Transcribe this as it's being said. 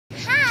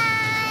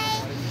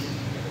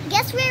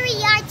Guess where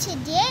we are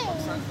today?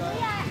 We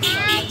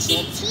are at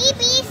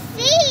TBC,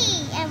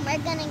 and we're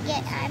gonna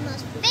get our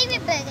most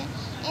favorite burger.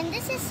 And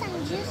this is some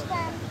juice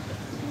from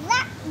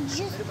that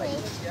juice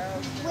place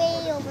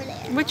way over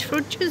there. Which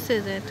fruit juice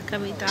is it,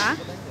 Kavita?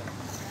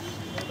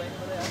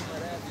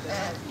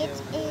 It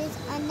is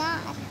anar.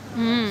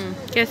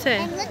 Kaise?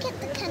 And look at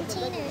the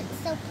container; it's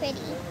so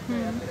pretty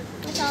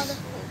with all the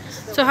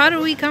fruits. So how do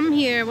we come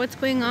here? What's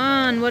going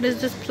on? What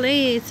is this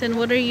place? And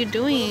what are you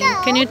doing?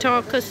 So, Can you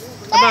talk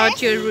us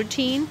about your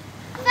routine?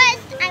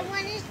 First, I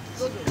wanted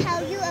to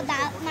tell you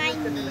about my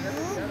new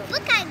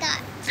book I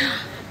got.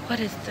 What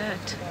is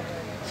that?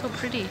 So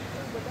pretty.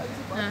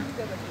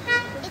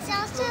 It's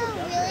also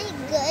really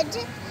good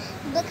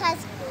because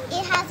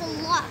it has a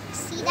lock.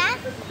 See that?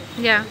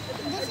 Yeah.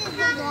 This is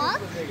the lock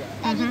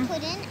that you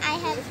put in. I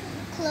have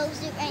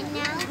closed it right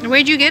now.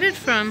 Where'd you get it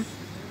from?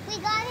 We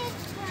got it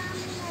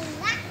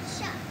from that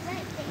shop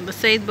right there. The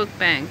Said Book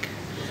Bank.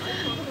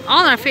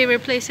 All our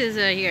favorite places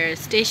are here.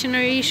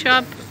 Stationery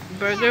shop,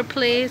 burger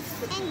place,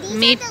 And these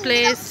meat are the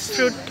place,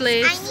 little fruit keys.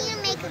 place. I need to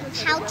make a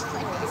pouch for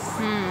this.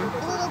 A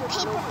little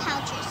paper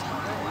pouch or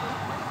something.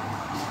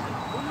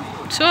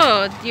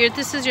 So,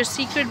 this is your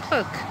secret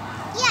book.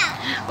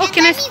 Yeah. Oh, And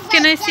can let I me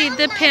can I write see down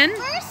the my pen?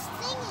 First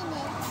thing in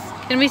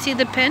it. Can we see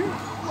the pen?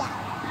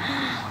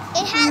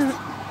 Yeah. It has an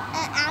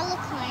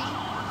alicorn.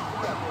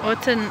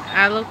 What's an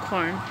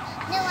alicorn?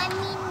 No, I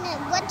mean,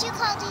 what do you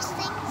call these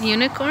things?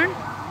 Unicorn?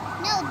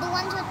 No, the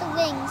ones with the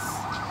wings.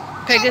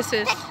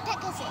 Pegasus.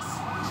 Pegasus.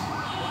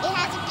 It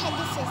has a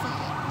Pegasus on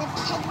it. The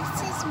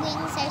Pegasus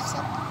wings are so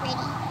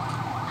pretty.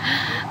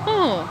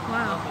 Oh,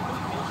 wow.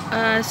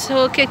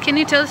 So, okay, can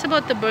you tell us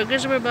about the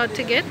burgers we're about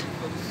to get?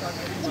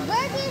 The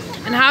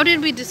burgers. And how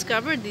did we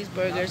discover these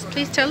burgers?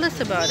 Please tell us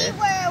about We it.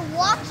 were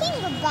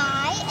walking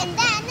by, and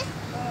then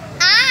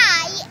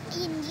I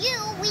and you,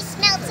 we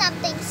smelled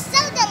something so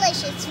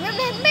delicious.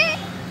 Remember?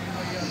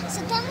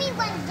 So then we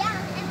went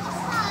down and we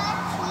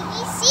saw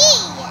TBC.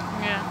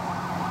 Yeah.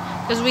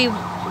 Because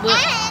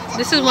And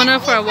this is one let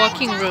of me our write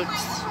walking down my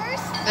routes.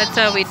 first That's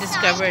thing how we inside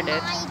discovered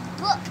it. my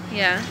book.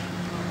 Yeah.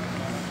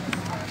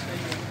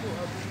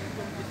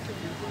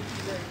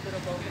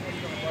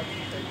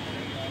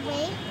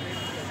 Wait.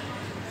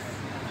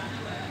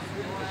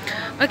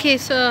 Okay,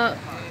 so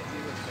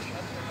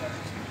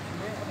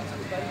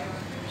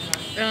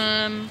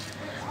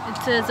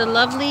it says a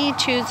lovely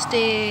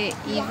Tuesday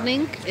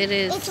evening. It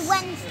is. It's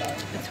Wednesday.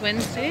 It's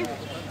Wednesday.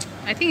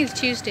 I think it's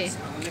Tuesday,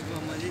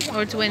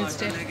 or it's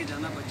Wednesday.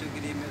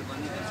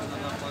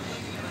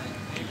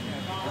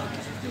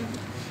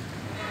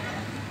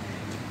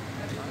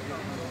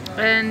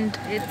 And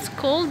it's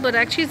cold, but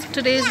actually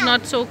today is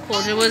not so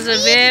cold. It was a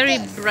very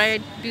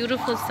bright,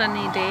 beautiful,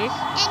 sunny day.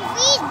 And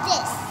read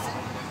this.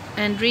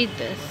 And read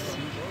this.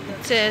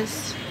 It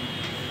says,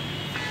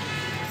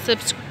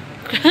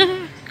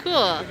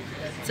 cool.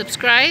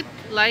 Subscribe,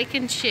 like,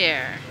 and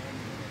share.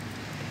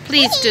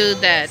 Please do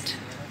that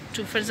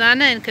to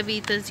Farzana and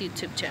Kavita's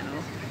YouTube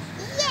channel.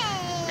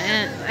 Yay!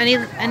 And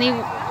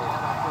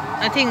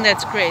I think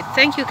that's great.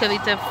 Thank you,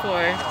 Kavita,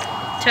 for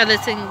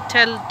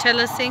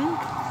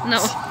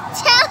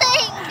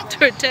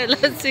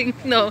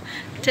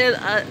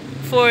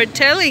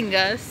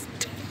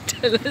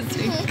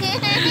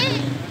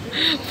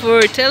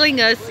for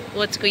telling us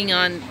what's going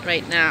on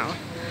right now.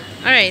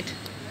 All right.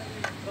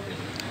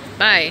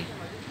 Bye.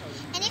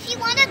 And if you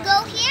want to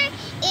go here,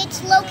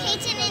 it's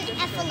located in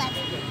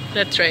F11.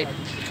 That's right.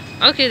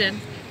 Okay then.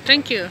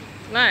 Thank you.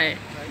 Bye.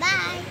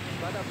 Bye.